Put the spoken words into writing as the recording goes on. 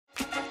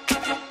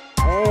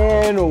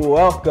and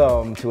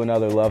welcome to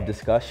another love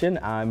discussion.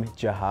 I'm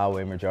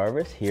Jahawe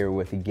Jarvis here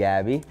with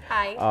Gabby.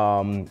 Hi.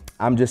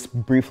 I'm just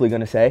briefly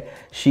going to say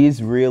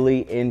she's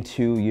really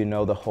into, you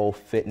know, the whole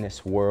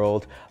fitness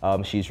world.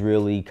 She's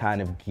really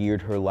kind of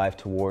geared her life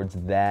towards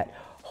that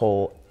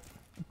whole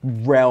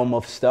realm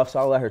of stuff, so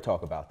I'll let her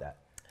talk about that.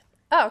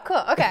 Oh,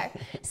 cool. Okay.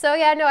 So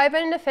yeah, no, I've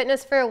been into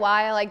fitness for a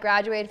while. I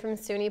graduated from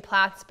SUNY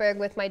Plattsburgh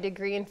with my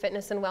degree in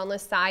fitness and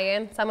wellness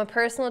science. I'm a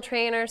personal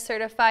trainer,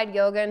 certified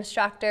yoga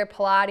instructor,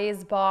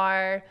 Pilates,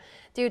 bar,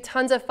 do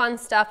tons of fun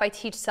stuff. I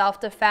teach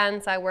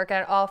self-defense. I work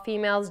at an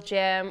all-females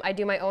gym. I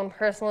do my own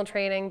personal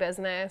training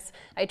business.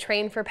 I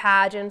train for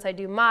pageants. I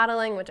do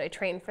modeling, which I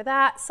train for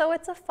that. So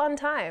it's a fun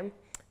time.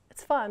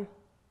 It's fun.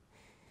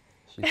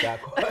 She's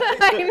got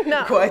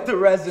quite the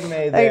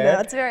resume there. I know,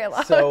 it's very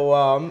long.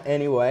 So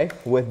anyway,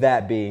 with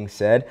that being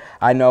said,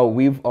 I know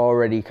we've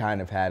already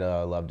kind of had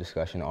a love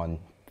discussion on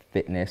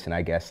fitness and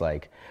I guess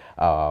like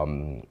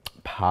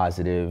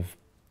positive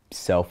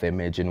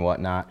self-image and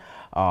whatnot.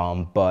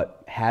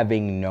 But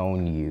having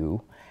known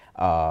you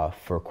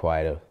for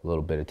quite a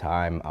little bit of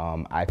time,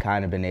 I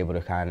kind of been able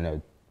to kind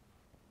of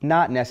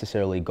not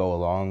necessarily go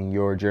along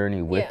your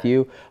journey with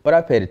you, but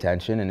I paid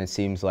attention and it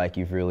seems like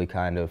you've really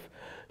kind of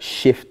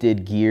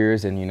shifted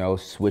gears and, you know,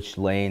 switched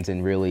lanes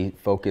and really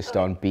focused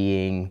on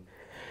being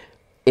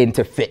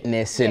into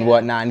fitness and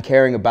whatnot and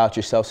caring about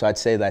yourself. So I'd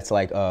say that's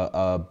like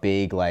a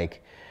big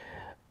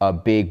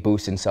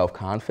boost in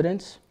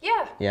self-confidence.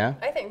 Yeah. Yeah?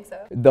 I think so.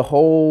 The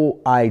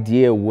whole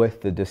idea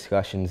with the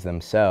discussions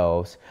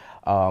themselves,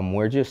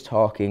 we're just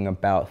talking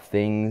about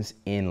things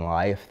in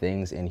life,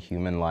 things in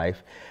human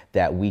life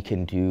that we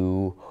can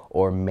do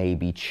or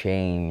maybe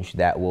change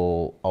that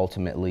will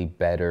ultimately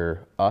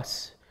better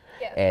us.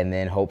 Yeah. And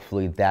then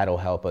hopefully that'll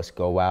help us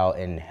go out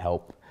and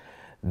help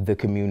the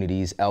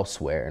communities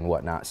elsewhere and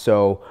whatnot.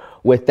 So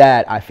with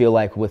that, I feel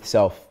like with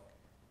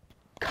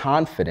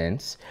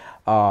self-confidence,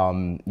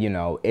 you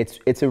know,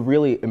 it's a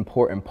really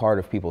important part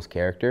of people's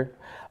character.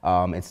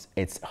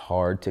 It's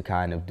hard to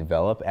kind of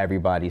develop.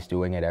 Everybody's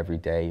doing it every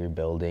day. You're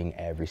building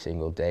every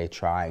single day,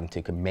 trying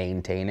to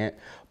maintain it,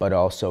 but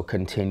also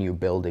continue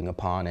building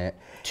upon it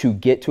to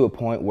get to a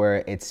point where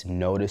it's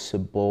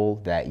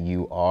noticeable that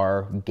you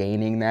are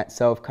gaining that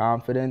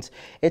self-confidence.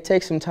 It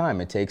takes some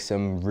time. It takes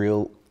some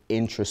real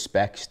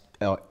introspection.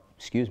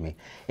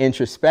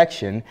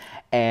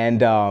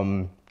 And,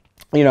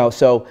 you know,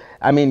 so,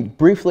 I mean,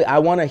 briefly, I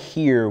want to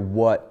hear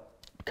what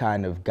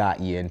kind of got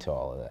you into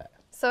all of that.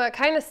 So it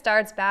kind of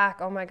starts back,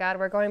 oh my God,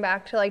 we're going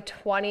back to like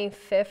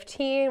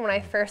 2015 when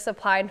I first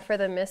applied for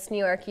the Miss New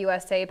York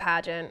USA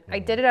pageant. I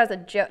did it as a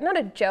joke, not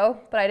a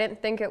joke, but I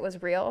didn't think it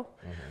was real.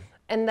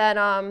 And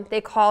then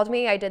they called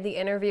me, I did the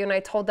interview and I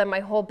told them my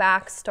whole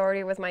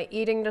backstory with my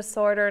eating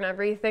disorder and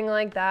everything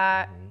like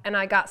that. And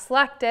I got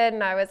selected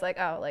and I was like,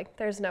 oh, like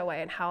there's no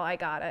way in hell I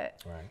got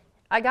it.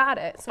 I got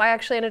it. So I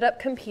actually ended up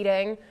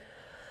competing.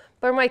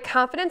 But my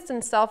confidence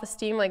and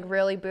self-esteem like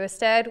really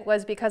boosted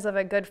was because of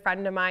a good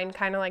friend of mine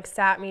kind of like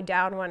sat me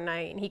down one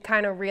night and he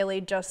kind of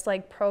really just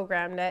like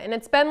programmed it. And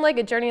it's been like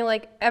a journey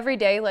like every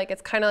day, like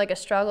it's kind of like a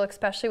struggle,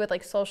 especially with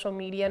like social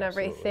media and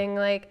everything.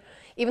 Like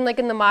even like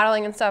in the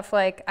modeling and stuff,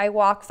 like I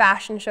walk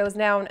fashion shows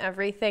now and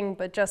everything,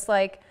 but just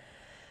like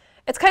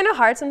it's kind of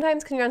hard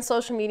sometimes because you're on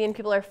social media and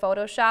people are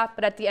photoshopped,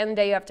 but at the end of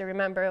the day you have to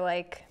remember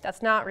like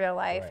that's not real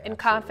life. And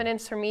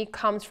confidence for me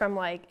comes from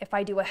like if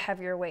I do a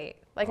heavier weight.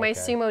 Like my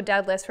sumo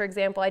deadlifts, for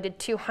example, I did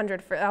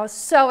 200 I was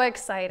so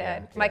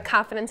excited. My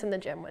confidence in the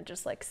gym went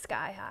just like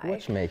sky high.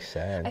 Which makes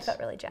sense. I felt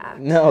really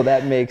jacked. No,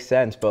 that makes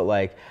sense. But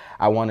like,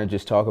 I want to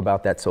just talk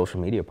about that social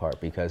media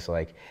part because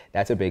like,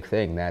 that's a big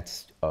thing.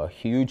 That's a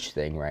huge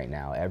thing right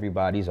now.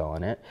 Everybody's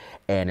on it.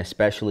 And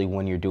especially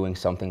when you're doing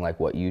something like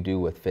what you do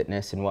with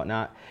fitness and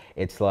whatnot,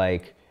 it's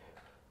like,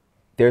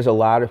 there's a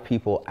lot of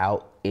people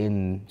out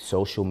in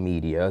social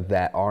media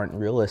that aren't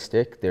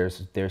realistic.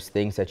 There's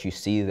things that you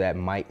see that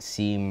might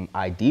seem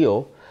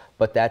ideal,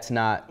 but that's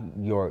not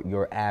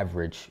your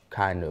average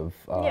kind of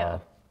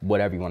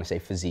whatever you want to say,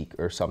 physique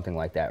or something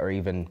like that, or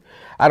even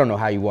I don't know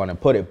how you want to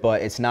put it,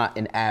 but it's not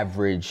an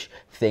average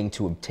thing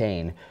to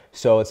obtain.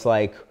 So it's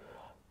like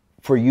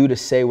for you to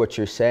say what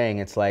you're saying,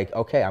 it's like,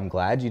 okay, I'm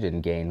glad you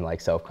didn't gain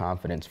like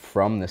self-confidence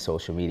from the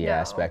social media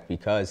aspect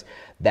because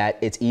that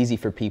it's easy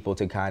for people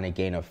to kind of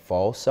gain a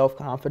false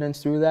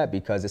self-confidence through that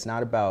because it's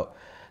not about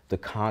the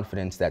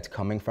confidence that's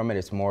coming from it.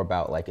 It's more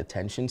about like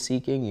attention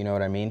seeking, you know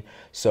what I mean?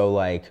 So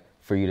like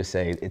for you to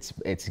say it's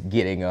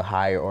getting a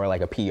higher or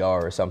like a PR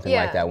or something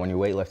like that when you're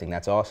weightlifting,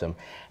 that's awesome.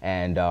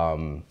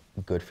 And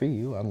good for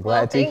you. I'm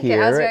glad to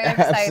hear. I was very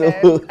excited.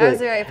 Absolutely. I was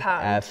very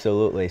pumped.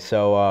 Absolutely.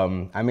 So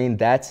I mean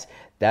that's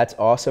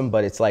awesome,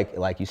 but it's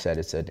like you said,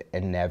 it's a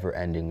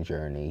never-ending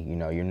journey. You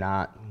know, you're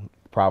not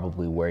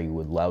probably where you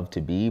would love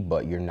to be,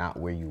 but you're not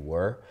where you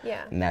were.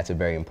 Yeah. And that's a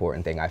very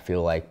important thing. I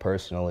feel like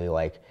personally,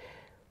 like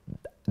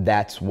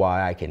that's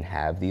why I can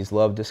have these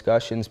love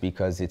discussions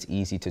because it's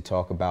easy to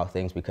talk about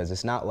things because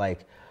it's not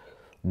like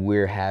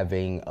we're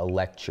having a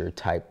lecture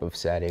type of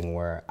setting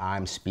where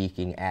I'm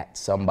speaking at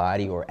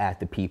somebody or at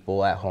the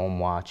people at home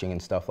watching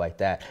and stuff like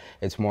that.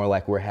 It's more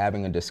like we're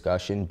having a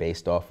discussion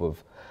based off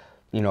of,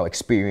 you know,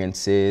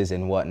 experiences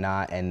and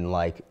whatnot. And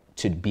like,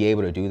 to be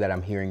able to do that,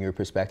 I'm hearing your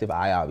perspective.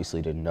 I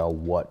obviously didn't know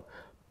what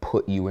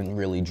put you and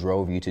really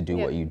drove you to do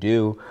what you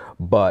do,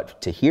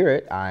 but to hear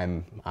it,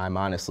 I'm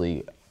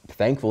honestly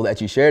thankful that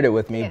you shared it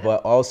with me,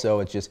 but also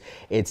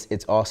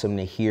it's awesome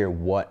to hear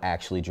what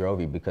actually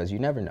drove you, because you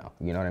never know,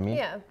 you know what I mean?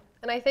 Yeah.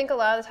 And I think a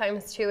lot of the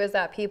times too is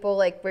that people,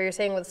 like where you're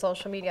saying with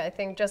social media, I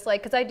think just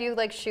like, because I do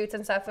like shoots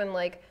and stuff, and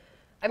like,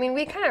 I mean,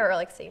 we kind of are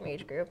like same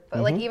age group,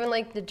 but like even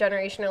like the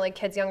generation or like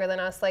kids younger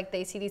than us, like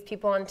they see these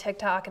people on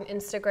TikTok and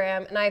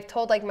Instagram, and I've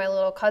told like my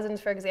little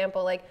cousins, for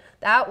example, like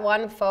that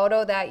one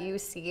photo that you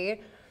see,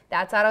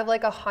 that's out of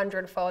like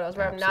 100 photos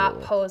where I'm not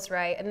posed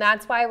right. And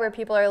that's why where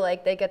people are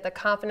like, they get the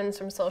confidence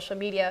from social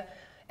media.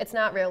 It's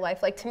not real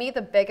life. Like to me,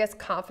 the biggest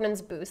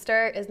confidence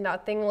booster is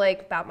nothing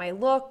like about my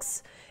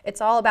looks.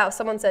 It's all about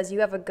someone says,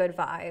 you have a good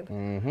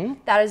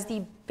vibe. That is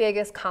the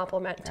biggest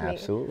compliment to me.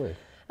 Absolutely.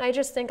 And I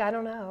just think, I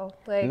don't know.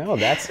 Like, no,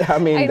 I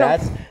mean,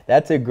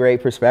 that's a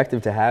great perspective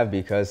to have,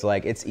 because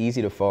like it's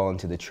easy to fall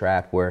into the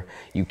trap where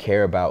you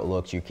care about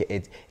looks.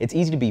 It's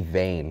easy to be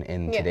vain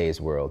in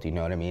today's world. You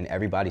know what I mean?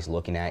 Everybody's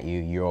looking at you.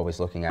 You're always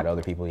looking at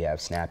other people. You have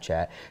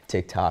Snapchat,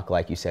 TikTok,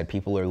 like you said.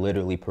 People are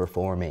literally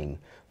performing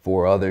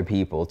for other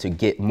people to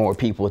get more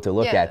people to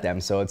look at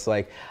them. So it's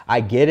like, I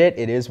get it.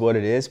 It is what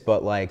it is.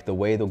 But like the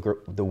way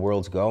the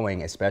world's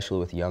going, especially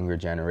with younger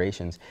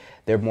generations,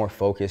 they're more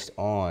focused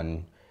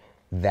on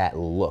that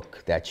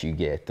look that you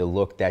get, the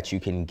look that you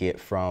can get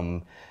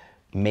from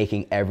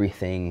making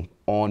everything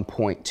on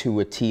point to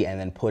a T and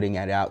then putting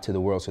it out to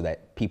the world so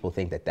that people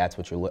think that that's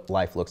what your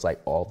life looks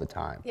like all the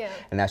time.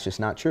 And that's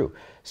just not true.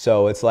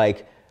 So it's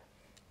like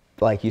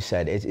you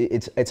said,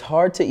 it's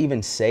hard to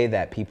even say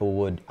that people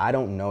would, I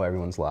don't know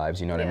everyone's lives,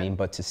 you know what I mean?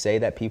 But to say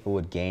that people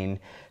would gain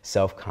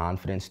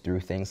self-confidence through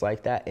things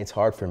like that, it's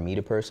hard for me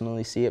to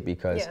personally see it,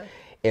 because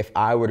if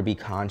I were to be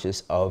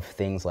conscious of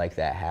things like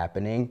that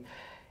happening,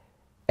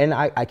 and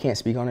I can't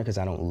speak on it because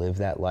I don't live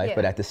that life,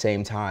 but at the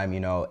same time, you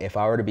know, if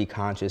I were to be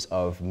conscious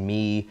of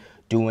me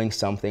doing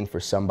something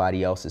for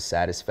somebody else's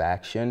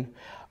satisfaction,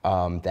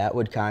 that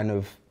would kind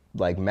of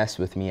like mess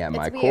with me at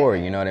my core,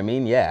 you know what I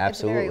mean? Yeah,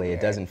 absolutely. It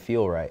doesn't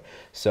feel right.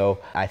 So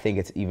I think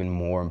it's even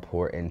more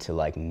important to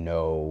like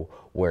know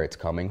where it's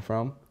coming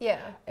from.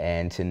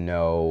 And to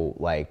know,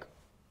 like,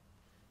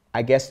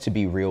 I guess to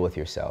be real with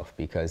yourself,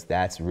 because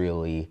that's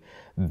really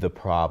the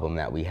problem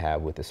that we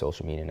have with the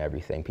social media and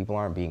everything. People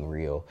aren't being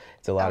real.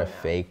 It's a lot of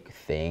fake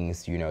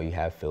things. You know, you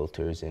have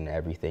filters and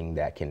everything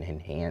that can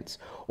enhance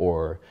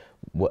or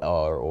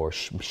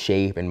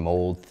shape and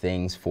mold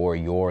things for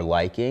your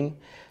liking.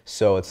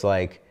 So it's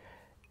like,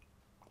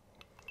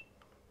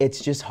 it's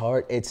just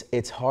hard.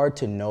 It's hard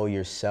to know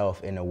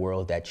yourself in a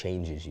world that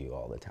changes you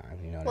all the time.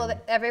 You know what I mean?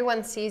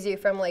 Everyone sees you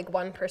from like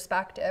one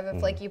perspective.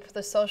 If like you put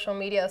the social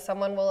media,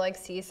 someone will like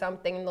see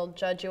something and they'll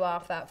judge you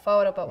off that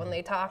photo. But when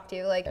they talk to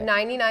you, like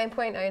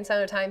 99.9% of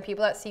the time,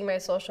 people that see my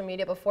social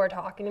media before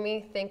talking to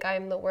me think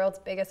I'm the world's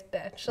biggest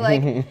bitch.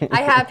 Like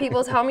I have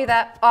people tell me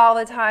that all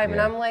the time,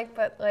 and I'm like,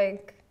 but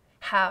like,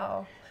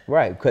 how?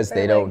 Right, because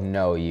they don't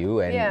know you,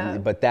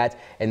 and but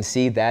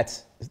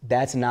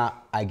that's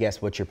not, I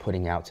guess, what you're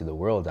putting out to the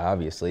world.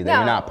 Obviously, you're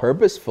not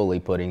purposefully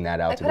putting that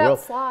out to the world.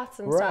 I put out sloths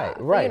and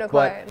stuff,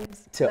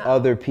 but to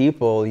other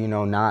people, you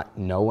know, not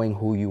knowing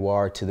who you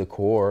are to the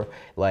core,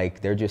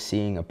 like they're just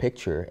seeing a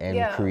picture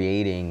and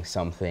creating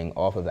something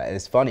off of that. And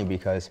it's funny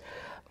because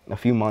a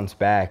few months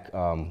back,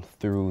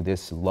 through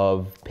this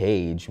love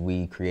page,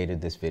 we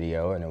created this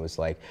video, and it was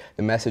like,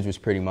 the message was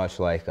pretty much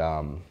like,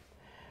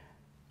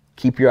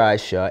 keep your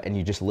eyes shut and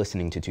you're just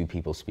listening to two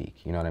people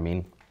speak, you know what I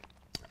mean?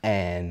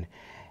 And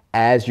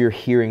as you're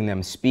hearing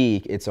them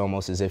speak, it's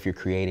almost as if you're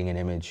creating an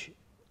image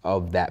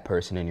of that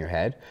person in your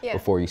head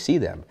before you see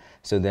them.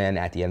 So then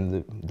at the end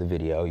of the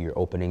video, you're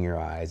opening your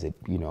eyes, it,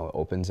 you know,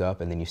 opens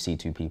up, and then you see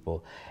two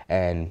people.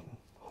 And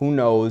who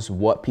knows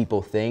what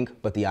people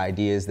think, but the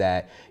idea is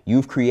that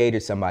you've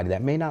created somebody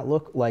that may not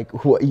look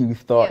like what you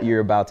thought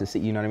you're about to see,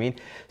 you know what I mean?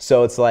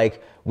 So it's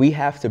like, we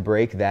have to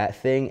break that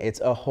thing. It's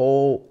a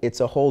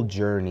whole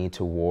journey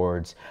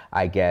towards,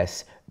 I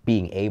guess,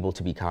 being able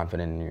to be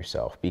confident in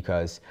yourself,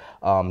 because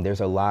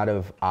there's a lot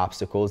of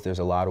obstacles, there's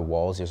a lot of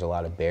walls, there's a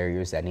lot of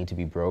barriers that need to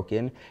be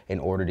broken in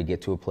order to get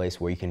to a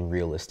place where you can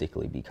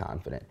realistically be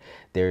confident.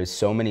 There's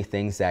so many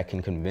things that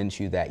can convince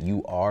you that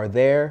you are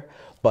there,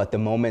 but the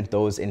moment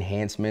those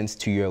enhancements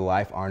to your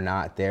life are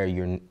not there,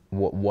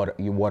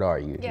 what are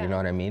you? You know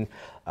what I mean?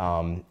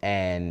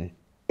 And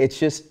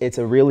it's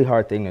a really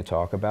hard thing to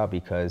talk about,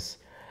 because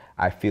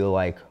I feel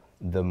like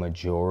the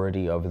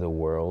majority of the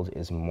world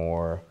is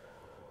more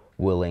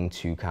willing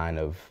to kind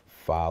of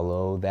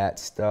follow that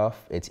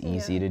stuff. It's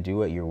easy to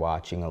do it. You're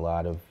watching a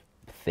lot of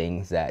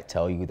things that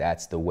tell you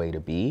that's the way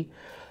to be.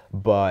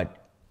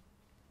 But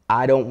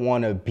I don't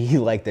want to be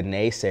like the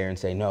naysayer and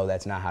say, no,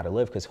 that's not how to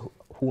live, because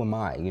who am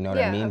I? You know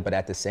what I mean? But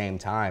at the same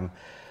time,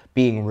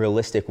 being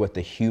realistic with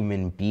the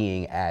human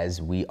being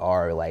as we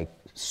are, like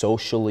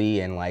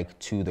socially and like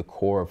to the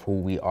core of who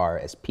we are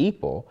as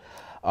people.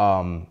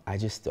 I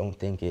just don't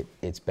think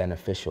it's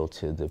beneficial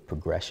to the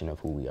progression of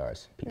who we are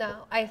as people. No,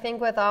 I think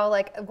with all,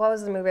 like, what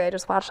was the movie I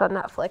just watched on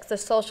Netflix? The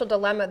Social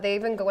Dilemma, they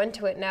even go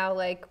into it now,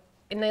 like,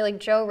 and they, like,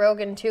 Joe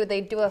Rogan too,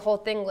 they do a whole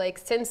thing, like,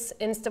 since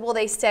well,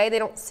 they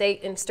don't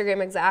say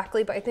Instagram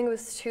exactly, but I think it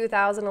was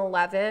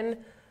 2011,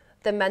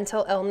 the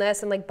mental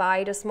illness and, like,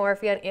 body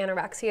dysmorphia and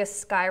anorexia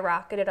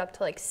skyrocketed up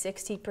to, like,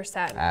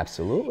 60%.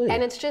 Absolutely.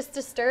 And it's just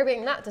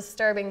disturbing, not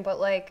disturbing, but,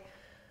 like,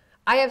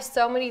 I have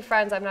so many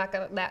friends, I'm not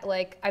gonna, that,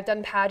 like, I've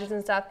done pageants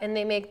and stuff, and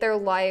they make their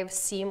lives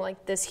seem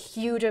like this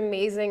huge,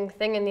 amazing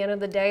thing. In the end of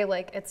the day,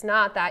 like, it's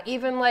not that.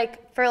 Even,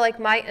 like, for, like,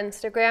 my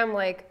Instagram,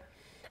 like,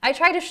 I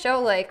try to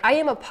show, like, I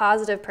am a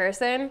positive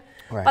person,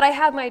 right. but I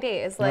have my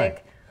days.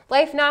 Like,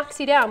 life knocks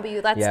you down, but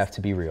you have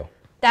to be real.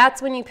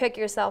 That's when you pick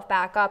yourself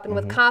back up. And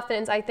with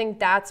confidence, I think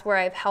that's where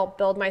I've helped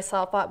build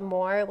myself up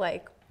more.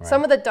 Like,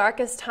 some of the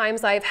darkest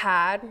times I've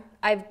had,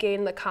 I've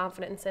gained the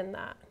confidence in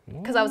that.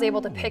 Because I was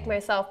able to pick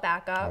myself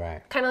back up.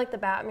 Right. Kind of like the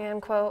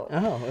Batman quote.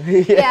 Oh,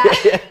 yeah.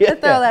 Throw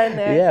that in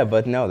there. Yeah,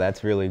 but no,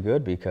 that's really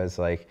good because,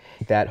 like,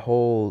 that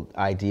whole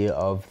idea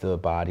of the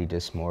body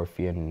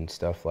dysmorphia and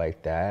stuff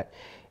like that,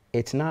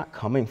 it's not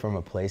coming from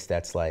a place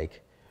that's,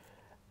 like,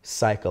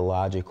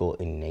 psychological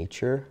in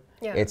nature.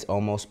 Yeah. It's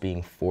almost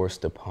being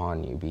forced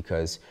upon you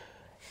because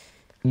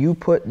you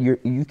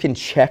can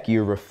check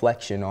your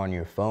reflection on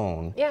your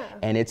phone,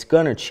 and it's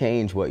gonna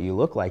change what you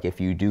look like if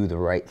you do the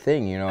right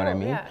thing. You know what I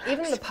mean? Yeah,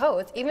 even the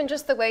pose, even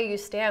just the way you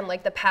stand,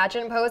 like the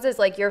pageant poses,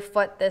 like your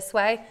foot this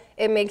way,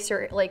 it makes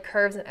your, like,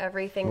 curves and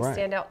everything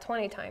stand out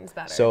 20 times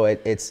better. So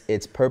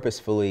it's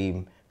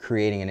purposefully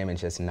creating an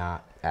image that's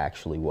not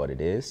actually what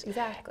it is.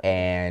 Exactly.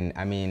 And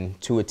I mean,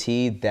 to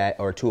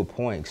a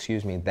point,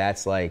 excuse me,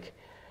 that's, like,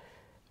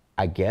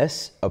 I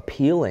guess,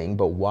 appealing,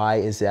 but why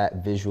is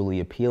that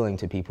visually appealing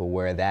to people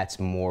where that's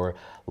more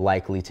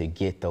likely to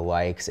get the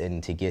likes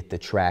and to get the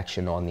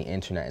traction on the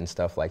internet and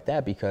stuff like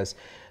that? Because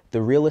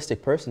the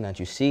realistic person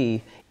that you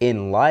see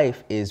in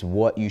life is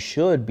what you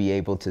should be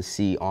able to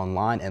see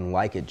online and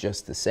like it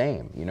just the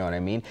same. You know what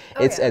I mean?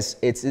 It's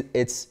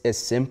as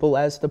simple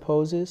as the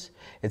poses.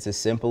 It's as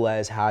simple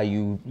as how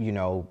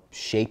you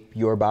shape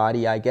your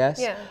body, I guess.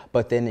 Yeah.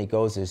 But then it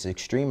goes as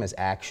extreme as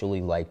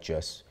actually, like,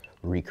 just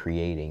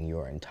recreating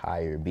your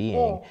entire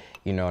being.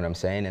 You know what I'm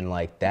saying? And,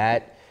 like,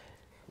 that,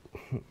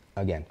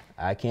 again,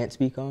 I can't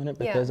speak on it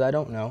because I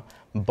don't know,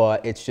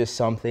 but it's just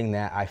something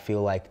that I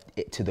feel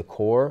like to the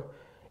core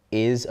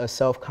is a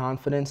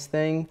self-confidence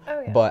thing.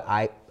 But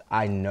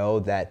I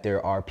know that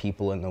there are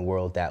people in the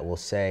world that will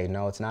say,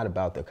 no, it's not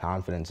about the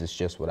confidence, it's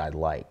just what I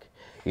like.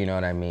 You know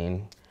what I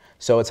mean?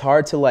 So it's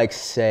hard to, like,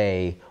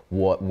 say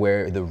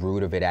where the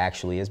root of it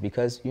actually is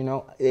because,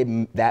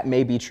 that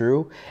may be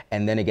true,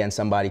 and then again,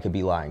 somebody could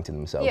be lying to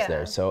themselves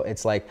there. So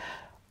it's like,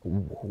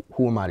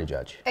 who am I to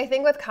judge? I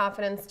think with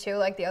confidence too,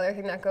 like, the other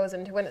thing that goes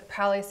into it, it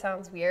probably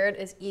sounds weird,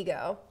 is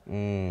ego.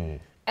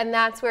 And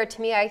that's where,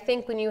 to me, I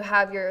think when you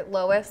have your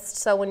lowest,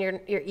 so when your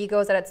ego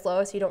is at its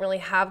lowest, you don't really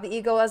have the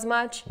ego as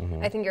much.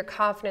 I think your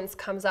confidence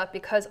comes up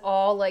because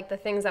all, like, the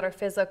things that are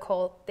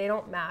physical, they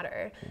don't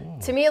matter.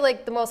 To me,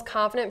 like, the most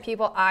confident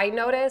people I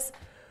notice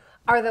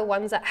are the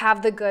ones that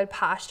have the good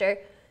posture.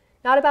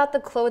 Not about the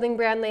clothing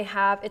brand they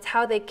have, it's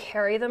how they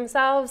carry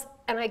themselves.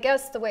 And I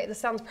guess this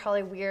sounds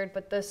probably weird,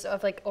 but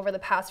like, over the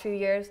past few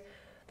years,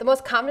 the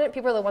most confident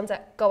people are the ones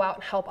that go out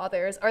and help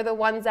others, are the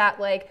ones that,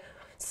 like,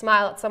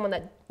 smile at someone,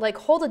 that, like,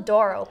 hold a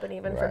door open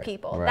even for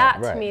people.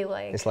 To me,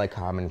 like, it's like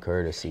common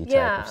courtesy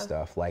type of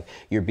stuff. Like,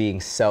 you're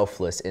being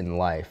selfless in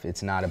life.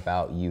 It's not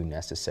about you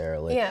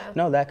necessarily.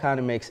 No, that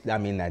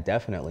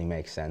definitely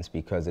makes sense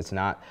because it's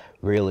not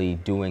really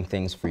doing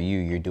things for you.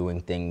 You're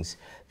doing things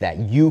that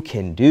you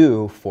can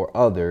do for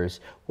others,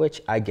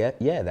 which I get,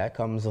 that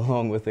comes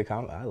along with the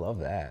I love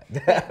that.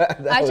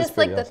 I just,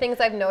 like, the things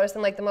I've noticed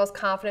in, like, the most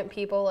confident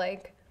people,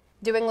 like,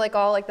 doing, like,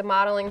 all, like, the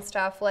modeling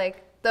stuff,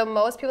 like, the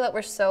most people that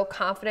were so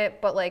confident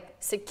but, like,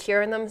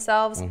 secure in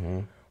themselves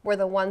were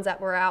the ones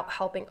that were out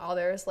helping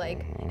others.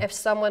 Like, if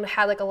someone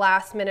had, like, a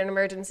last-minute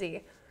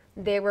emergency,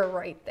 they were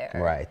right there.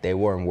 Right. They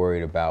weren't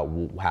worried about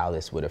how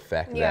this would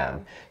affect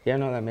them. Yeah,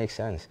 no, that makes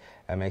sense.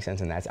 That makes sense,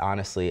 and that's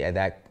honestly,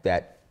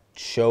 that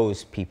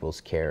shows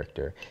people's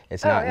character.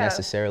 It's not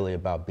necessarily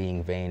about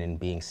being vain and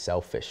being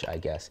selfish, I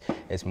guess.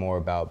 It's more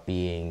about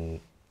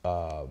being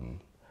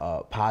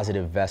a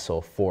positive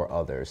vessel for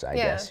others, I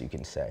guess you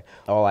can say.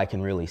 All I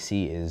can really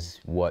see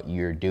is what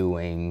you're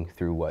doing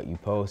through what you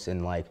post,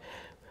 and, like,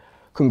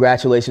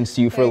 congratulations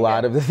to you for a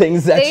lot of the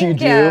things that you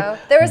do.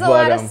 There was a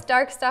lot of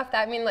dark stuff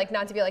that, I mean, like,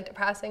 not to be, like,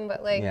 depressing,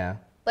 but, like,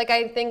 like,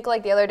 I think,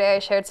 like, the other day I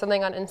shared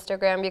something on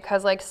Instagram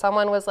because, like,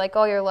 someone was like,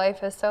 oh, your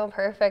life is so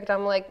perfect.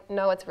 I'm like,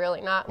 no, it's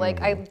really not.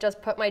 Like, I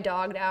just put my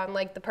dog down.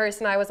 Like, the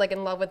person I was, like,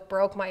 in love with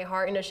broke my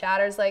heart into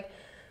shatters. Like,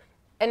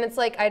 and it's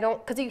like,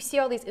 because you see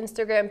all these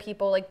Instagram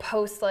people, like,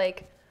 post,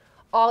 like,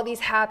 all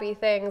these happy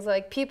things,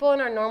 like, people in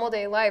our normal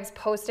day lives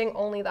posting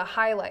only the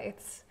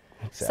highlights.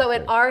 So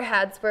in our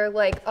heads, we're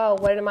like, oh,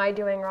 what am I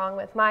doing wrong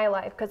with my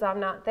life because I'm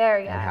not there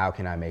yet? And how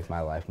can I make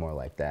my life more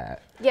like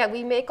that? Yeah,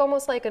 we make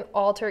almost like an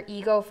alter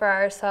ego for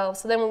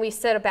ourselves. So then when we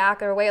sit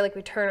back or away, like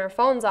we turn our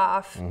phones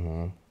off,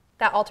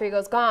 that alter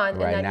ego's gone.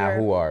 Right, and then now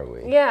who are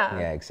we? Yeah.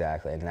 Yeah,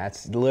 exactly. And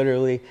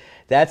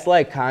that's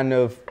like kind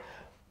of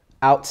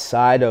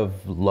outside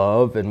of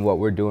love and what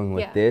we're doing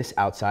with this,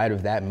 outside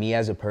of that, me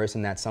as a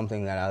person, that's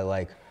something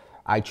that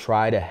I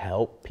try to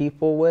help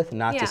people with,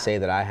 not to say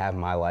that I have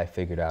my life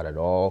figured out at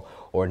all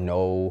or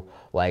know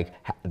like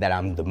that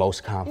I'm the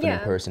most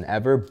confident person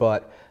ever,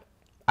 but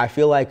I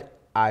feel like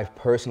I've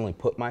personally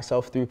put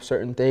myself through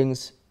certain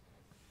things,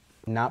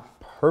 not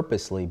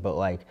purposely, but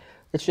like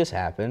it's just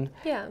happened.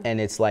 Yeah. And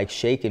it's like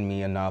shaken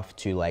me enough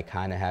to like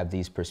kind of have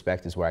these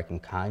perspectives where I can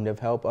kind of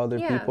help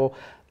other people.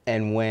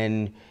 And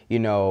when, you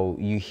know,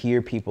 you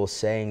hear people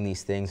saying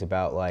these things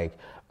about like,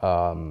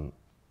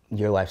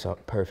 your life's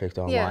perfect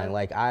online.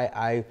 Like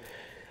I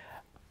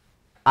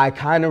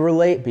kind of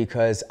relate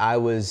because I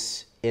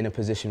was in a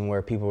position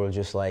where people were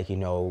just like, you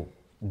know,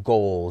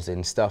 goals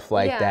and stuff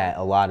like that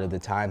a lot of the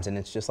times. And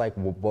it's just like,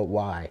 but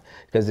why?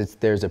 Because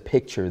there's a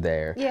picture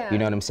there. You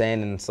know what I'm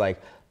saying? And it's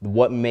like,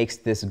 what makes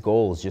this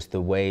goals? Just the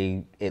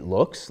way it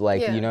looks?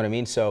 Like, you know what I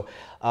mean? So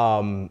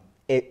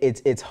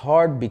it's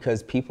hard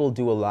because people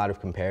do a lot of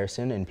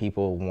comparison and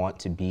people want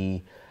to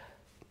be,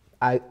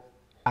 I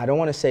don't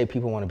want to say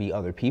people want to be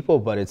other people,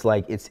 but it's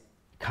like, it's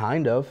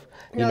kind of,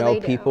 you know,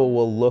 people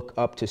will look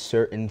up to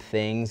certain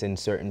things and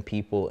certain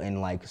people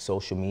in like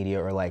social media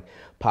or like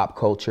pop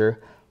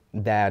culture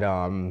that,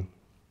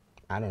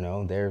 I don't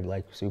know, they're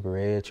like super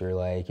rich or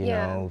like, you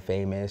know,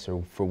 famous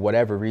or for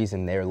whatever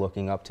reason they're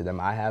looking up to them.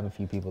 I have a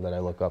few people that I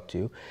look up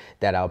to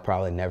that I'll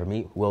probably never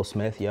meet. Will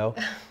Smith, yo.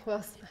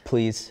 Will Smith.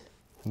 Please,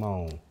 come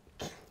on,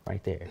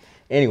 right there.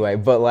 Anyway,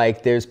 but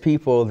like there's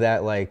people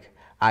that like,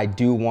 I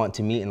do want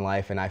to meet in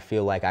life and I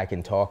feel like I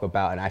can talk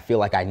about and I feel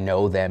like I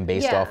know them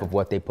based off of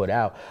what they put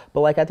out.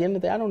 But like at the end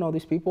of the day, I don't know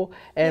these people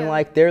and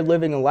like they're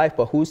living a life,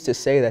 but who's to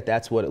say that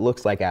that's what it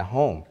looks like at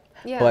home?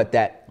 But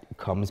that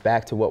comes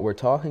back to what we're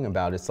talking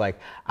about. It's like,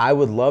 I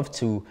would love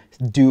to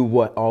do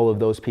what all of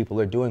those people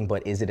are doing,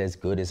 but is it as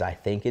good as I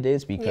think it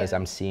is? Because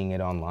I'm seeing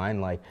it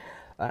online. Like,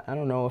 I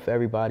don't know if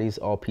everybody's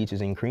all peaches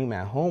and cream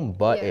at home,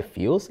 but it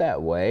feels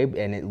that way.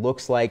 And it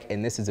looks like,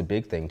 and this is a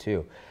big thing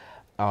too,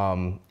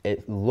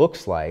 it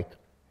looks like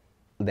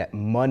that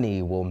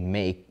money will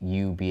make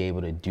you be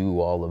able to do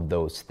all of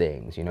those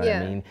things, you know what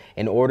I mean?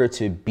 In order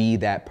to be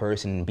that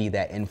person, be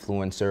that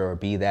influencer or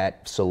be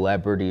that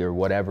celebrity or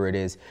whatever it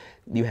is,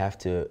 you have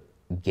to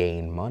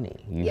gain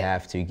money. You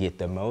have to get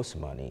the most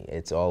money.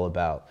 It's all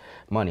about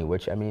money,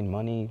 which I mean,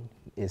 money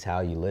is how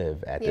you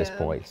live at this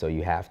point, so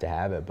you have to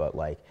have it, but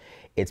like,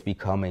 it's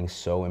becoming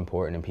so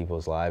important in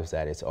people's lives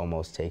that it's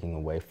almost taking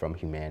away from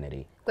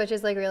humanity. Which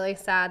is like really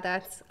sad.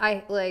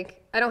 I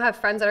don't have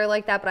friends that are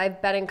like that, but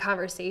I've been in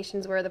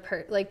conversations where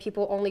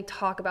people only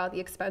talk about the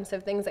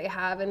expensive things they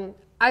have, and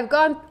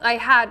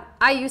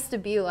I used to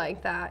be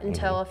like that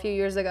until a few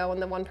years ago when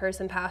the one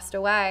person passed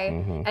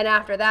away, and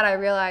after that I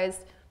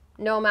realized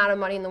no amount of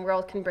money in the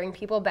world can bring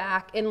people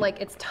back, and like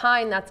it's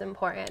time that's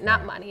important,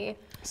 not money.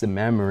 It's the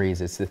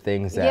memories, it's the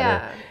things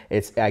that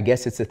I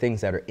guess it's the things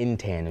that are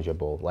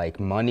intangible. Like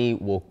money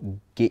will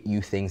get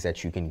you things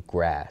that you can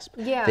grasp,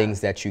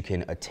 things that you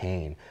can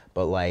attain.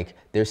 But like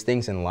there's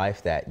things in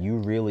life that you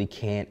really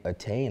can't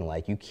attain.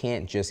 Like you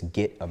can't just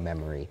get a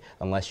memory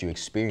unless you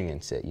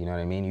experience it. You know what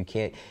I mean? You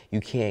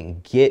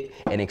can't get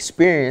an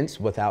experience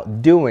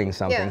without doing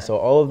something. So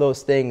all of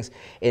those things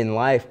in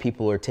life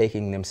people are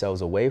taking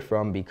themselves away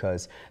from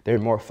because they're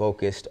more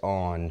focused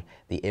on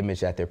the image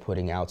that they're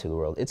putting out to the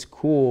world. It's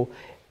cool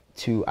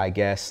to, I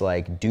guess,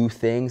 like do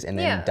things and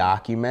then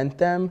document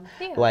them.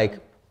 Like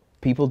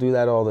people do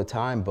that all the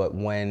time, but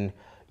when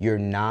you're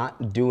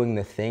not doing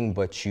the thing,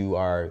 but you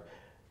are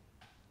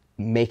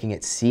making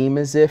it seem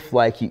as if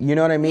like, you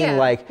know what I mean?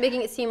 Like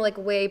making it seem like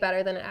way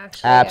better than it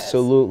actually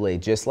absolutely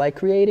is. Just like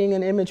creating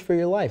an image for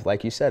your life.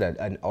 Like you said,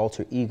 an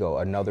alter ego,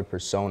 another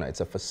persona. It's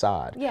a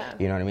facade.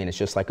 You know what I mean? It's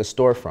just like a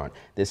storefront.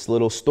 This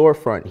little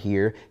storefront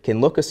here can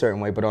look a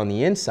certain way, but on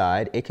the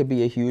inside, it could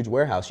be a huge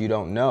warehouse. You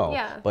don't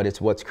know, but it's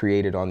what's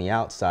created on the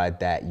outside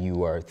that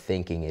you are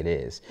thinking it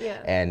is.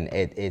 And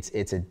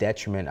it's a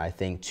detriment, I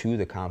think, to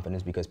the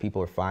confidence because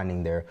people are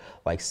finding their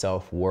like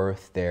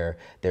self-worth, their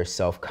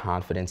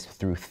self-confidence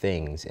through things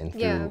and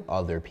through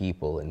other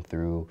people and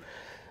through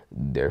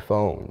their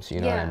phones, you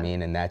know what I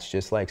mean? And that's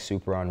just like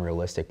super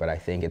unrealistic, but I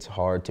think it's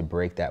hard to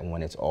break that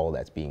when it's all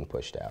that's being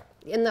pushed out.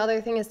 And the other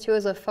thing is too,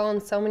 is with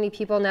phones, so many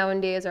people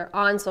nowadays are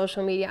on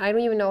social media. I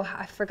don't even know,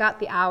 I forgot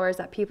the hours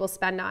that people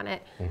spend on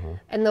it.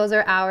 And those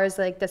are hours,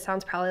 like this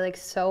sounds probably like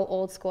so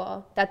old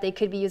school, that they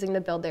could be using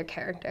to build their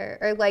character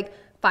or like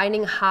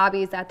finding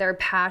hobbies that they're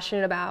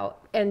passionate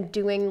about and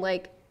doing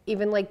like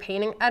even like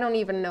painting, I don't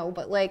even know,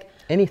 but like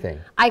anything.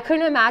 I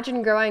couldn't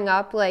imagine growing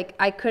up, like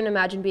I couldn't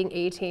imagine being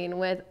 18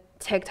 with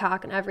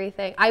TikTok and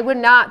everything. I would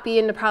not be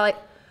into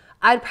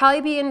I'd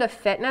probably be into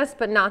fitness,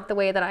 but not the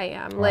way that I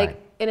am. Like,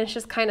 and it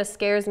just kind of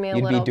scares me a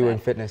little bit. You'd be doing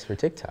fitness for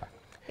TikTok.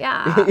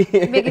 Yeah,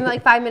 making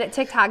like 5-minute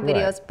TikTok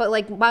videos. Right. But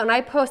like when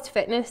I post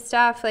fitness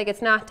stuff, like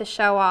it's not to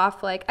show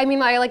off. Like, I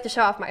mean, I like to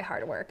show off my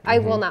hard work. I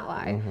will not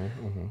lie.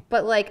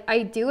 But like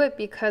I do it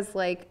because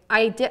like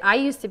I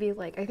used to be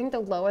like, I think the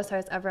lowest I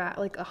was ever at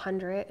like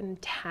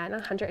 110,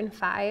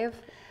 105.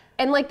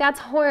 And like that's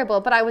horrible,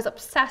 but I was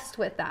obsessed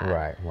with that.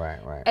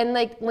 Right. And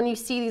like when you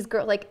see these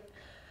girls, like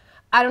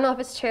I don't know if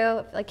it's true,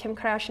 if like Kim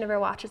Kardashian ever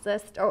watches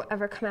this or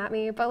ever come at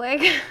me, but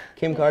like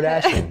Kim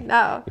Kardashian.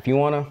 No. If you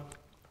wanna,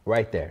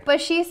 right there. But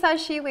she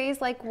says she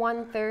weighs like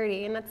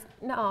 130, and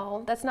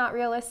that's not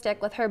realistic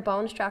with her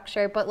bone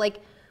structure. But like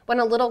when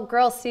a little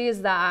girl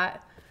sees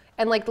that,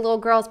 and like the little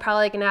girl's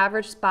probably like an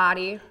average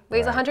body,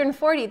 weighs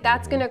 140,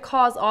 that's gonna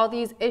cause all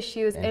these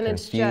issues, and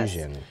it's just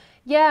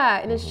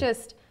it's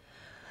just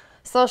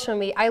social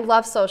media. I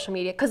love social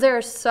media because there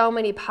are so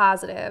many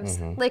positives.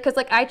 Like, because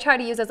like I try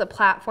to use it as a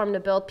platform to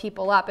build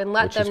people up and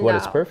let them know. Which is what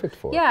it's perfect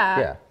for.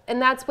 Yeah.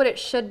 And that's what it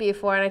should be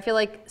for. And I feel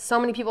like so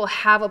many people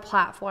have a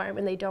platform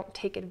and they don't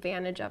take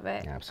advantage of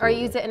it. Absolutely.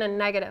 Or use it in a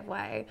negative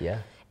way. Yeah.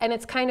 And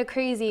it's kind of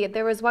crazy.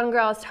 There was one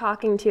girl I was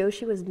talking to.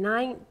 She was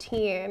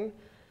 19,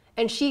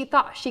 and she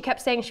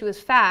kept saying she was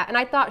fat, and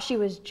I thought she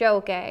was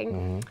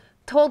joking.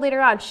 Told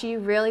later on she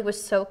really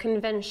was so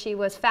convinced she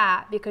was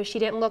fat because she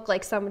didn't look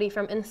like somebody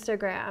from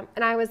Instagram.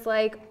 And I was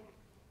like,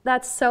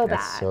 that's so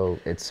bad.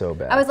 It's so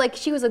bad. I was like,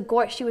 she was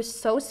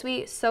so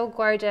sweet, so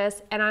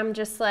gorgeous, and I'm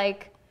just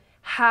like,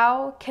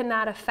 how can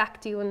that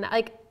affect you? And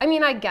like, I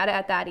mean, I get it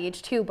at that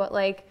age too, but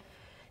like,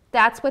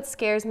 that's what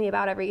scares me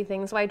about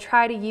everything. So I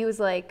try to use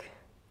like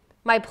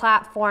my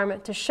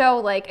platform to show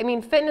like, I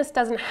mean, fitness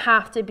doesn't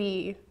have to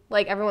be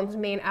like everyone's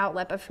main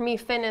outlet, but for me,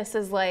 fitness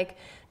is like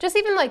just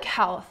even like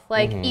health,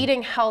 like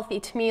eating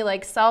healthy. To me,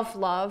 like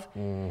self-love.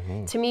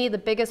 To me, the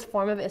biggest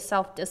form of it is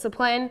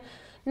self-discipline.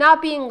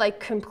 Not being like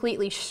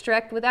completely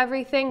strict with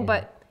everything,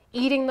 but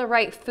eating the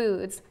right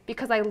foods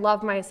because I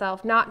love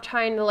myself. Not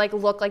trying to like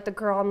look like the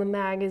girl in the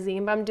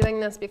magazine, but I'm doing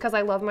this because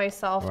I love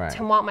myself,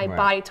 to want my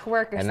body to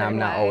work a certain way. And I'm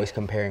not always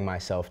comparing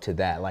myself to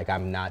that. Like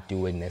I'm not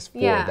doing this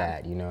for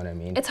that. You know what I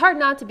mean? It's hard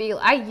not to be.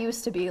 I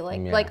used to be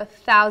like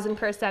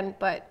 1,000%,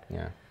 but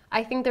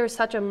I think there's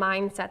such a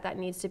mindset that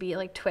needs to be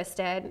like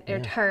twisted or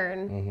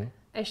turned.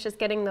 It's just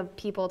getting the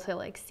people to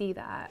like see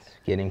that.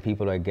 Getting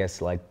people to, I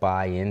guess, like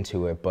buy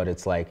into it, but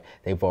it's like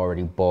they've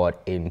already bought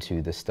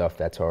into the stuff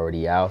that's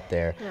already out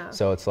there.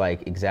 So it's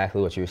like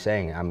exactly what you were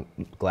saying. I'm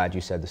glad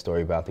you said the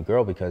story about the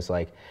girl because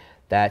like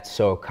that's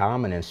so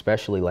common, and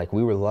especially like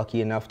we were lucky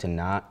enough to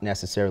not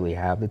necessarily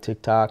have the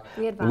TikTok.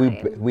 We had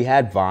Vine. We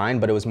had Vine,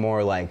 but it was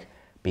more like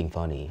being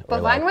funny.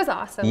 But Vine was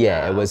awesome.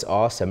 Yeah, it was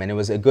awesome. And it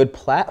was a good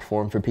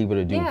platform for people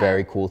to do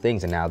very cool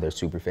things. And now they're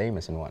super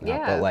famous and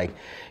whatnot. But like,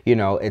 you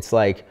know, it's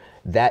like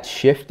that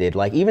shifted.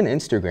 Like even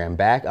Instagram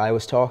back, I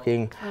was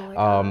talking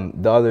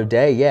the other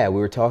day. Yeah, we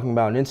were talking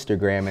about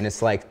Instagram, and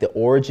it's like the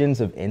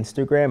origins of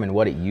Instagram and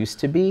what it used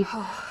to be.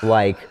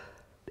 Like,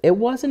 it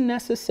wasn't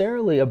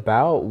necessarily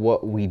about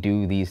what we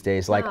do these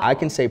days. Like I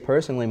can say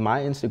personally,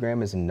 my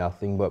Instagram is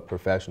nothing but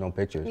professional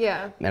pictures.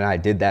 And I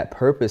did that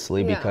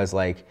purposely because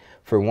like,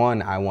 for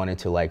one, I wanted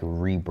to like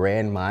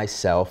rebrand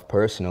myself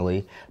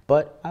personally,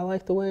 but I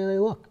like the way they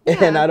look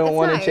and I don't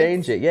want to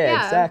change it.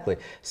 Yeah, exactly.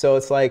 So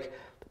it's like,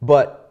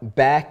 but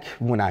back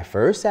when I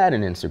first had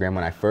an Instagram,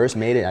 when I first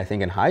made it, I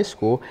think in high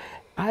school,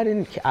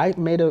 I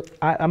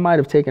might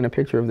have taken a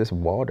picture of this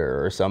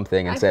water or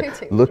something and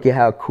said, look at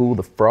how cool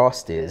the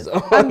frost is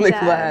on the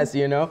glass,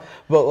 you know?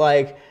 But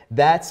like,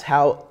 that's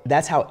how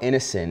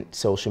innocent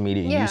social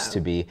media used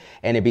to be.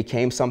 And it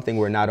became something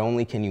where not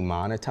only can you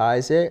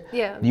monetize it,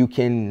 you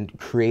can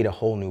create a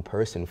whole new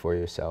person for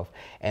yourself.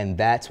 And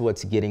that's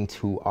what's getting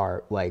to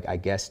our, like, I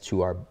guess,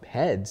 to our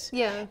heads.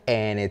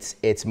 And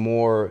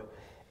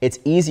it's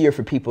easier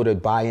for people to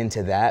buy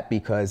into that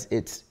because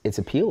it's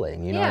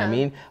appealing, you know what I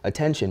mean?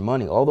 Attention,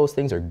 money, all those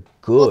things are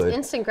good. Well, it's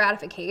instant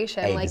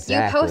gratification. Like you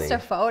post a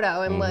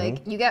photo and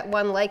like you get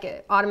one like,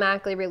 it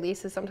automatically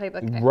releases some type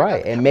of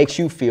it makes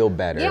you feel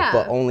better,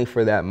 but only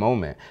for that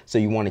moment. So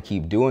you want to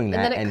keep doing that.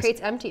 And then it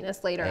creates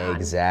emptiness later on.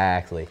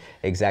 Exactly.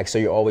 So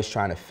you're always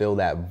trying to fill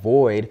that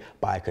void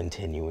by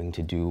continuing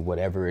to do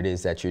whatever it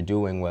is that you're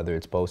doing, whether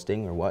it's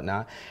posting or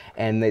whatnot.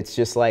 And it's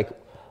just like,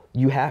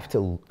 you have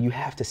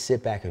to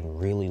sit back and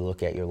really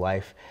look at your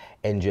life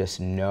and just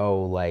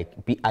know,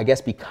 like,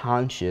 be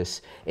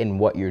conscious in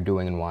what you're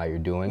doing and why you're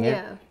doing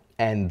it.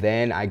 And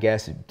then I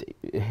guess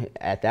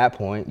at that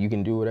point you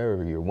can do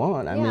whatever you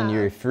want. I mean,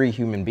 you're a free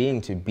human being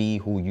to be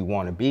who you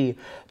want to be,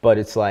 but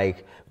it's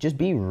like, just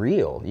be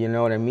real. You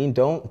know what I mean?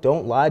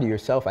 Don't lie to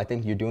yourself. I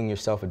think you're doing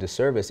yourself a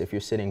disservice if you're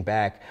sitting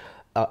back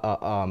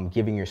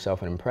giving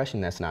yourself an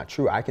impression that's not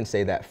true. I can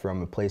say that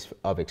from a place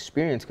of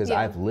experience because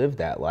I've lived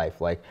that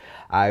life. Like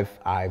I've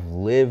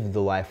lived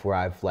the life where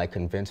I've like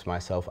convinced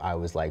myself I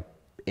was like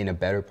in a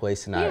better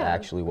place than I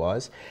actually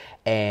was.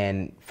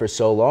 And for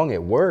so long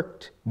it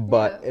worked,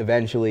 but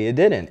eventually it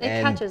didn't.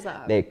 It catches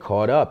up. They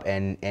caught up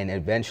and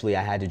eventually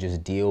I had to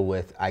just deal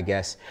with, I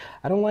guess,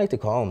 I don't like to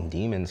call them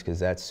demons because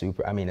that's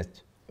super, I mean,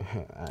 it's,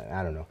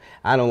 I don't know.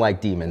 I don't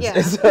like demons.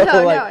 Yeah. So,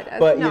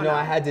 but you know,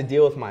 I had to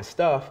deal with my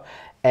stuff.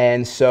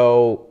 And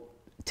so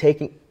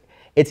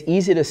it's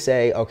easy to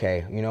say,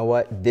 okay, you know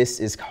what, this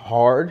is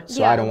hard,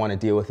 so I don't want to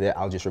deal with it.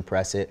 I'll just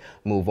repress it,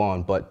 move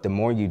on. But the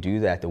more you do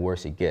that, the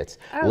worse it gets.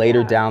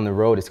 Later down the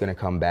road, it's going to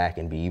come back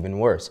and be even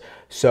worse.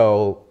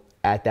 So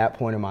at that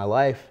point in my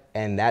life,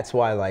 and that's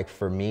why, like,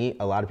 for me,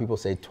 a lot of people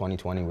say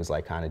 2020 was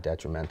like kind of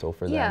detrimental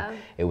for them.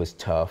 It was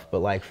tough. But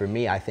like for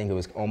me, I think it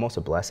was almost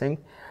a blessing,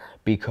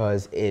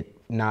 because it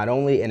not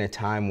only in a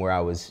time where I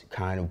was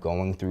kind of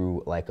going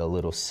through like a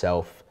little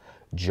self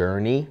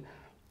journey,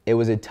 it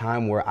was a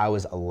time where I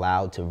was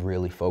allowed to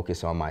really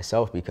focus on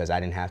myself, because I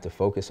didn't have to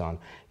focus on,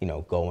 you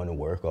know, going to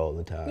work all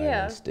the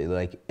time.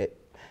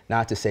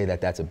 Not to say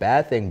that that's a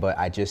bad thing, but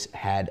I just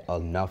had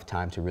enough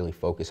time to really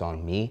focus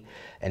on me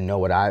and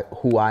know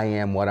who I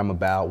am, what I'm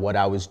about, what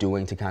I was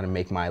doing to kind of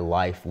make my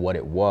life what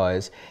it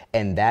was.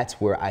 And that's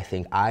where I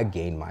think I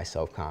gained my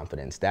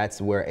self-confidence.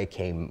 That's where it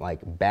came like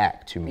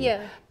back to me.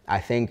 I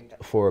think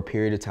for a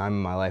period of time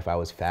in my life, I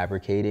was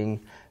fabricating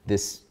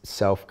this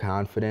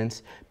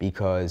self-confidence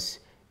because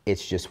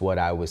it's just what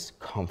I was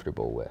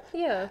comfortable with.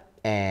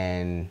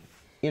 And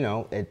you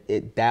know,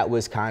 that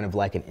was kind of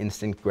like an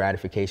instant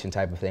gratification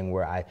type of thing,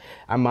 where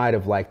I might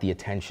have liked the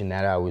attention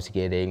that I was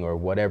getting or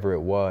whatever it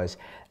was,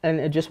 and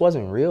it just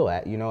wasn't real.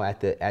 At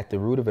the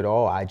root of it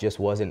all, I just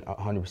wasn't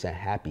 100%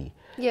 happy.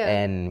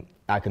 And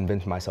I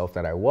convinced myself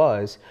that I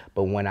was,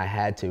 but when I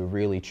had to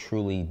really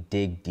truly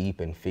dig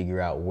deep and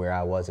figure out where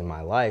I was in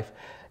my life,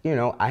 you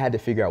know, I had to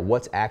figure out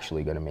what's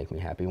actually going to make me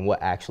happy. And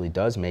what actually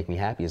does make me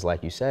happy is,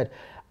 like you said,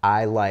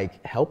 I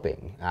like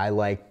helping. I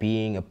like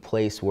being a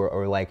place where,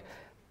 or like,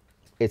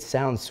 it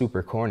sounds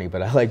super corny,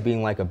 but I like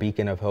being like a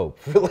beacon of hope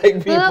for like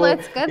people. Well,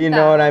 that's good, you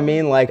know what I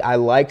mean? Like, I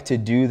like to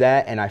do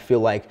that, and I feel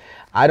like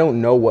I don't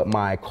know what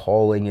my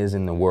calling is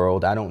in the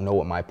world. I don't know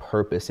what my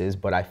purpose is,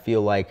 but I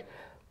feel like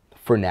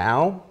for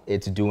now,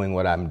 it's doing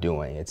what I'm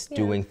doing. It's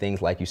doing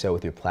things like you said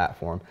with your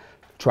platform,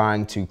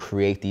 trying to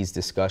create these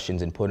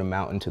discussions and put them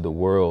out into the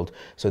world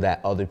so that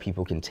other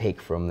people can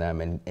take from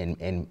them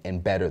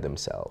and better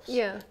themselves.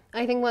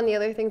 I think one of the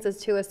other things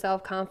is too is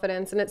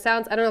self-confidence, and it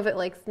sounds, I don't know if it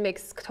like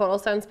makes total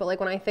sense, but like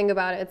when I think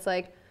about it, it's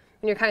like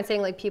when you're kind of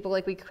saying like people,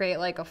 like we create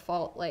like a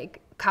false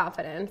like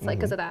confidence like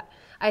because of that.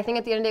 I think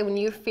at the end of the day, when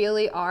you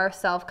really are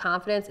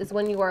self-confidence is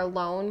when you are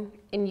alone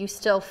and you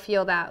still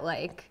feel that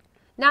like,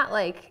 not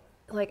like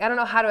I don't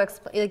know how to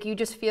explain, like you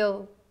just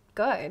feel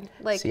good.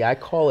 Like, see, I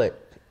call it,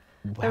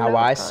 how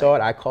I saw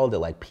it, I called it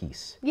like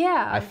peace.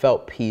 I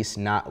felt peace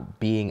not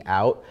being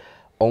out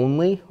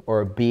only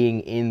or being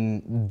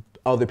in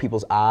other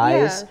people's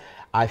eyes.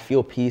 I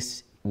feel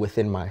peace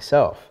within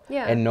myself.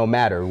 And no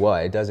matter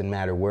what, it doesn't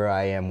matter where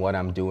I am, what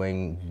I'm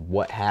doing,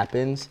 what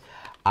happens,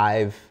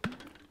 I've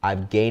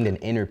gained an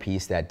inner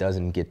peace that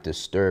doesn't get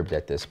disturbed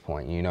at this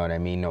point. You know what I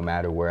mean? No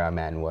matter where I'm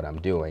at and what I'm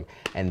doing.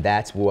 And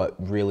that's what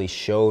really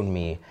showed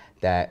me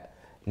that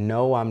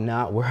no, I'm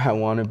not where I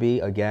want to be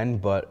again,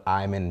 but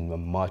I'm in a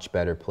much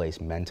better place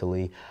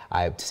mentally.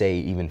 I'd say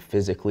even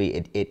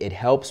physically. It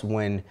helps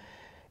when,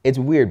 it's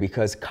weird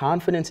because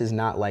confidence is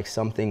not like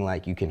something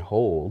like you can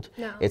hold.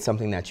 It's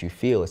something that you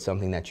feel, it's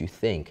something that you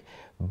think.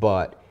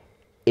 But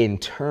in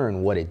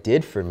turn, what it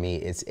did for me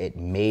is it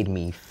made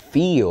me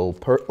feel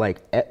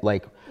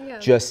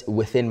just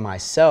within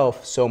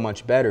myself so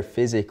much better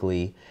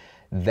physically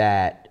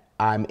that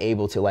I'm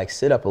able to like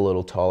sit up a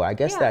little taller. I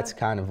guess that's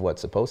kind of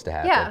what's supposed to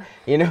happen.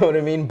 You know what I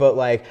mean? But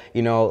like,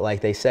 you know,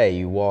 like they say,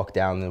 you walk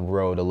down the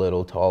road a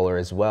little taller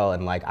as well.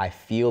 And like, I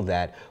feel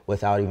that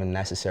without even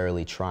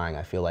necessarily trying.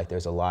 I feel like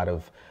there's a lot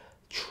of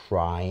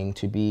trying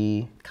to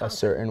be a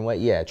certain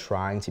way.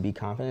 Trying to be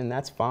confident, and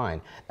that's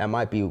fine. That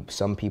might be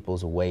some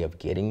people's way of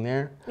getting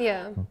there.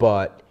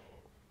 But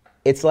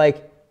it's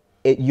like,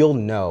 you'll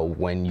know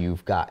when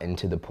you've gotten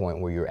to the point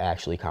where you're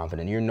actually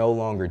confident. You're no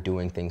longer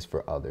doing things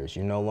for others.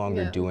 You're no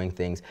longer doing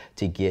things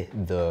to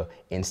get the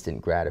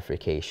instant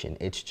gratification.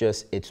 It's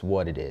just, it's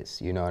what it is.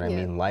 You know what I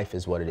mean? Life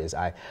is what it is.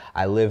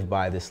 I live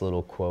by this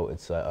little quote.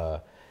 It's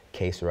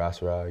Que sera,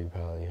 sera. You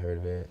probably heard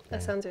of it.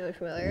 That sounds really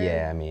familiar.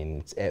 Yeah, I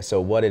mean,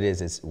 so what it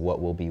is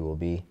what will be, will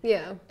be.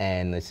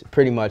 And it's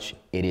pretty much,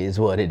 it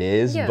is what it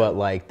is. But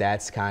like,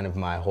 that's kind of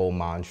my whole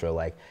mantra.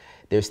 Like,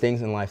 there's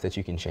things in life that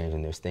you can change,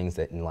 and there's things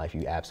that in life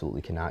you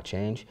absolutely cannot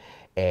change.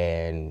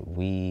 And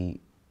we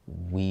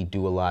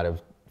do a lot of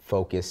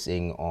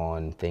focusing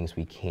on things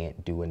we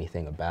can't do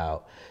anything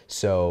about.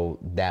 So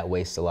that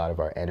wastes a lot of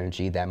our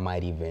energy. That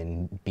might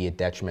even be a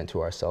detriment to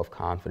our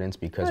self-confidence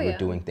because we're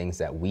doing things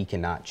that we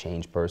cannot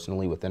change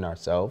personally within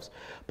ourselves,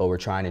 but we're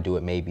trying to do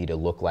it maybe to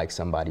look like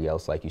somebody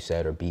else, like you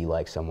said, or be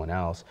like someone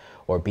else,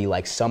 or be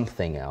like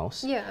something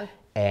else.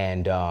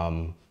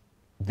 And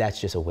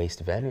that's just a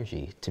waste of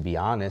energy, to be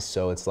honest.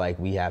 So it's like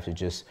we have to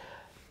just,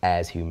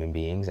 as human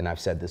beings, and I've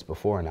said this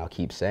before and I'll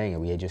keep saying it,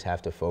 we just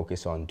have to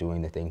focus on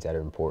doing the things that are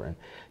important,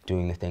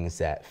 doing the things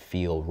that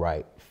feel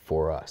right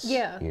for us.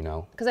 You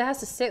know? Because it has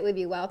to sit with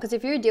you well. Because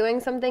if you're doing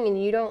something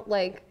and you don't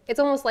like,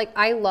 it's almost like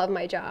I love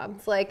my job.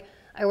 It's like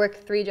I work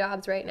 3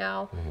 jobs right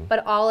now,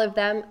 but all of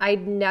them, I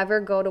never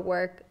go to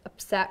work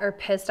upset or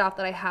pissed off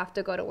that I have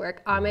to go to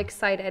work. I'm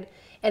excited.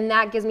 And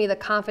that gives me the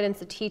confidence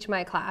to teach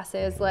my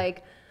classes,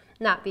 like,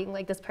 not being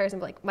like this person,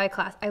 but like my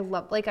class, I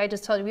love, like I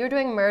just told you, we were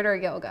doing murder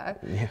yoga.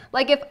 Yeah.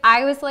 Like if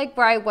I was like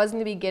where I was in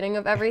the beginning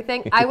of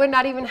everything, I would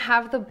not even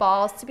have the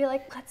balls to be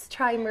like, let's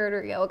try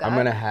murder yoga. I'm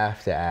gonna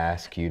have to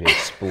ask you to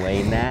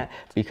explain that,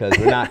 because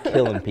we're not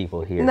killing people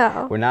here.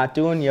 No. We're not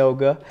doing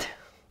yoga.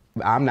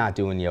 I'm not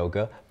doing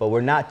yoga, but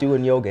we're not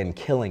doing yoga and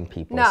killing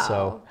people. No.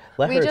 So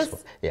let her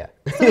explain. Yeah.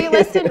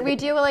 So we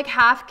do like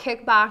half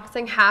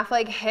kickboxing, half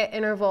like hit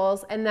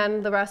intervals, and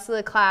then the rest of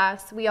the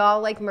class, we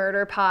all like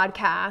murder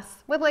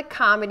podcasts with like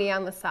comedy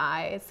on the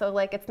side. So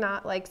like it's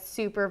not like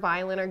super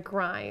violent or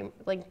grimy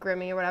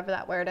or whatever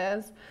that word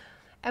is.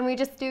 And we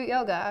just do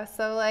yoga.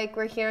 So like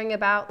we're hearing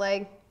about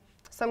like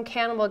some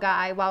cannibal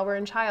guy while we're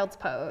in child's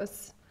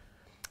pose.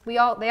 They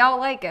all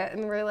like it,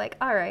 and we're like,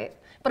 all right.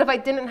 But if I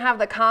didn't have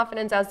the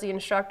confidence as the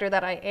instructor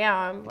that I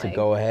am, to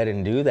go ahead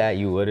and do that,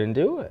 you wouldn't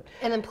do it.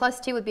 And then plus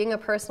two, with being a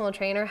personal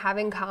trainer,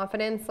 having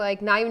confidence,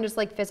 like not even just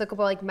like physical,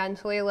 but like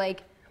mentally,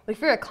 like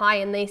if you're a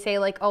client, they say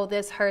like, oh,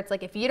 this hurts.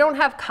 Like if you don't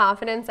have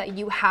confidence that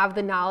you have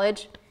the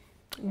knowledge,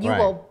 you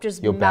will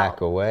just You'll melt. back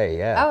away,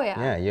 yeah. Oh yeah.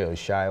 Yeah, you'll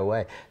shy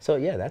away. So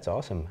yeah, that's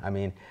awesome. I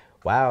mean,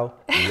 wow,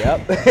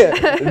 yep.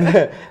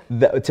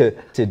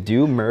 To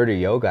do murder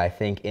yoga, I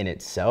think in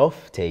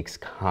itself takes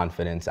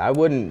confidence. I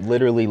wouldn't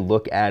literally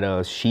look at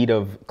a sheet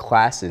of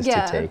classes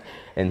to take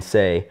and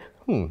say,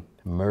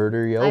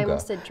 murder yoga. I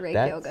almost did Drake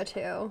yoga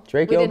too.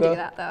 Drake yoga? We didn't do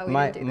that though.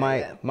 Might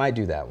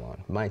do that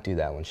one. Might do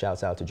that one.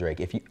 Shouts out to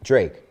Drake.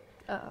 Drake.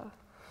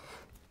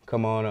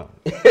 Come on up.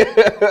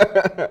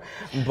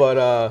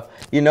 But,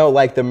 you know,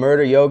 like the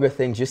murder yoga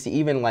thing, just to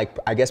even like,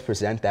 I guess,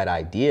 present that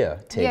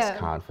idea takes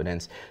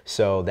confidence.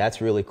 So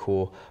that's really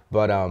cool.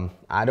 But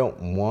I don't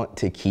want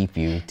to keep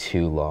you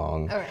too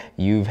long. Right.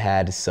 You've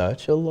had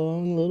such a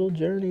long little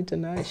journey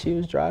tonight. She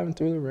was driving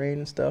through the rain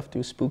and stuff,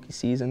 through spooky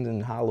seasons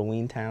in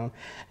Halloween Town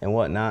and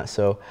whatnot.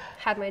 So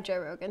had my Joe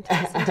Rogan to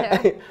listen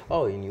to.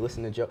 Oh, and you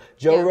listen to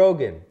Joe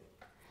Rogan.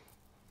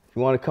 If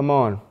you want to come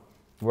on,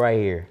 right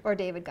here. Or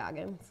David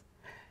Goggins.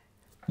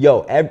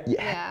 Yo,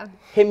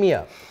 hit me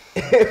up.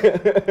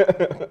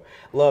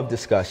 Love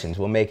discussions.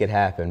 We'll make it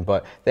happen.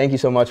 But thank you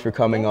so much for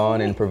coming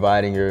on and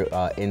providing your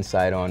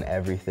insight on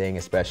everything,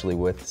 especially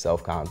with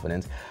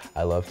self-confidence.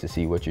 I love to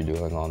see what you're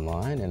doing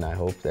online, and I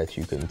hope that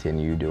you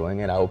continue doing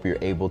it. I hope you're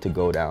able to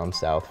go down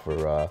south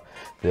for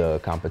the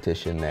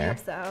competition there. I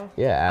hope so.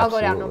 Yeah,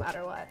 absolutely. I'll go down no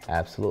matter what.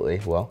 Absolutely.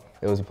 Well,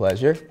 it was a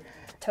pleasure.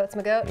 Totes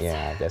my goats.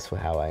 Yeah, that's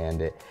how I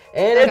end it.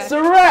 And it's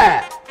a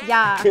wrap!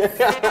 Yeah. Okay.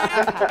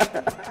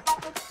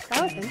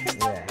 That was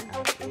interesting. Yeah,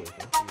 absolutely.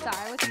 Sorry,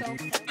 I was so